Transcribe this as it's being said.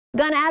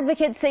Gun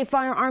advocates say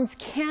firearms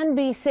can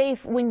be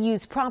safe when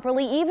used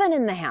properly, even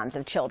in the hands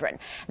of children.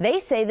 They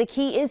say the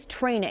key is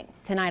training.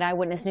 Tonight,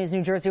 Eyewitness News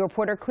New Jersey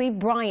reporter Cleve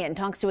Bryan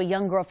talks to a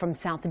young girl from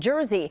South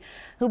Jersey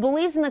who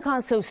believes in the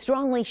cause so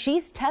strongly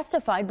she's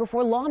testified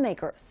before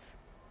lawmakers.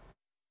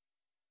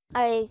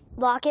 I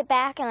lock it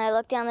back and I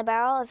look down the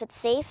barrel. If it's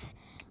safe,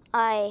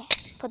 I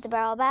put the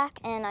barrel back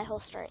and I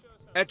holster it.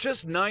 At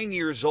just 9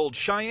 years old,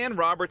 Shyanne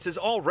Roberts has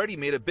already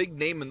made a big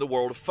name in the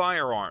world of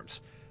firearms.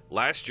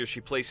 Last year,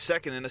 she placed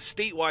second in a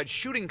statewide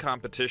shooting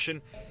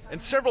competition,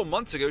 and several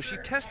months ago, she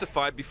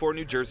testified before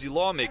New Jersey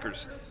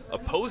lawmakers,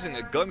 opposing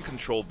a gun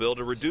control bill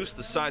to reduce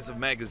the size of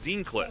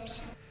magazine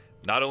clips.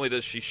 Not only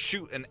does she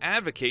shoot and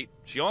advocate,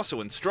 she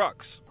also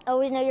instructs.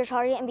 Always know your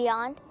target and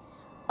beyond.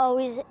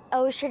 Always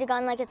treat a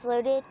gun like it's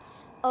loaded.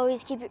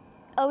 Always keep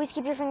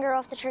your finger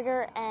off the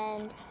trigger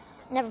and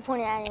never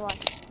point it at anyone.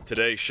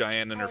 Today,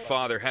 Shyanne and her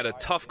father had a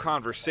tough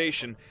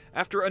conversation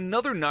after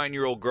another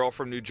 9-year-old girl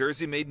from New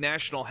Jersey made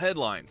national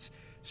headlines.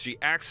 She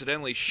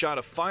accidentally shot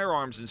a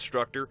firearms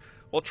instructor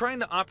while trying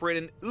to operate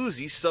an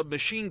Uzi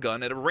submachine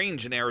gun at a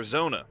range in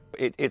Arizona.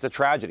 It's a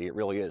tragedy, it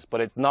really is,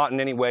 but it's not in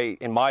any way,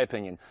 in my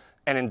opinion,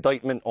 an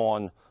indictment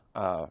on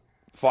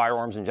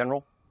firearms in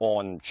general,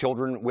 on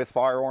children with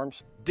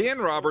firearms. Dan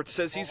Roberts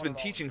says he's been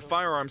teaching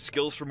firearms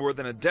skills for more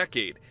than a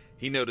decade.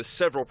 He noticed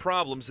several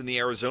problems in the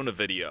Arizona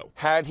video.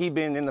 Had he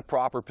been in the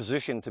proper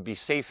position to be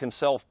safe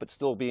himself but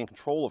still be in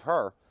control of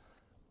her,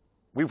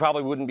 we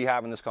probably wouldn't be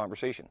having this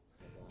conversation.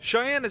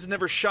 Shyanne has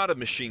never shot a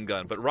machine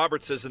gun, but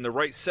Roberts says in the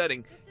right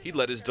setting, he'd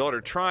let his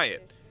daughter try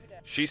it.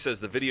 She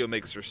says the video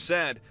makes her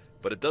sad,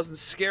 but it doesn't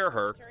scare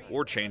her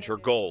or change her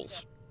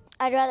goals.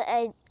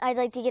 I'd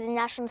like to get a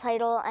national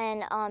title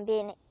and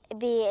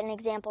be an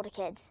example to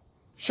kids.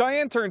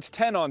 Shyanne turns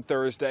 10 on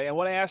Thursday, and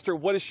when I asked her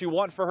what does she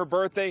want for her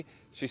birthday,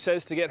 she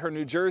says to get her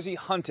New Jersey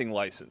hunting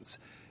license.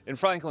 In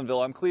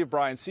Franklinville, I'm Cleve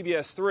Bryan,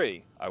 CBS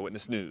 3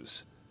 Eyewitness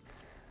News.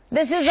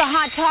 This is a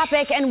hot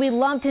topic, and we'd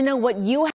love to know what you